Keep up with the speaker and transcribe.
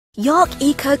York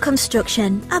Eco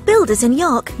Construction are builders in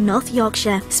York, North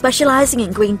Yorkshire, specialising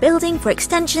in green building for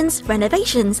extensions,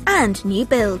 renovations and new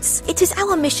builds. It is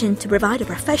our mission to provide a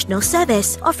professional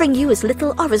service, offering you as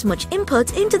little or as much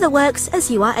input into the works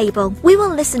as you are able. We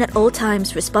will listen at all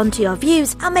times, respond to your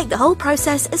views and make the whole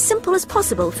process as simple as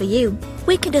possible for you.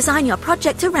 We can design your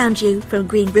project around you, from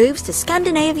green roofs to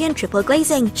Scandinavian triple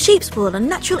glazing, sheep's wool and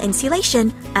natural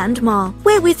insulation and more.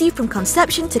 We're with you from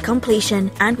conception to completion,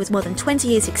 and with more than 20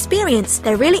 years experience,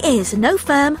 there really is no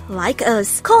firm like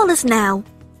us. Call us now.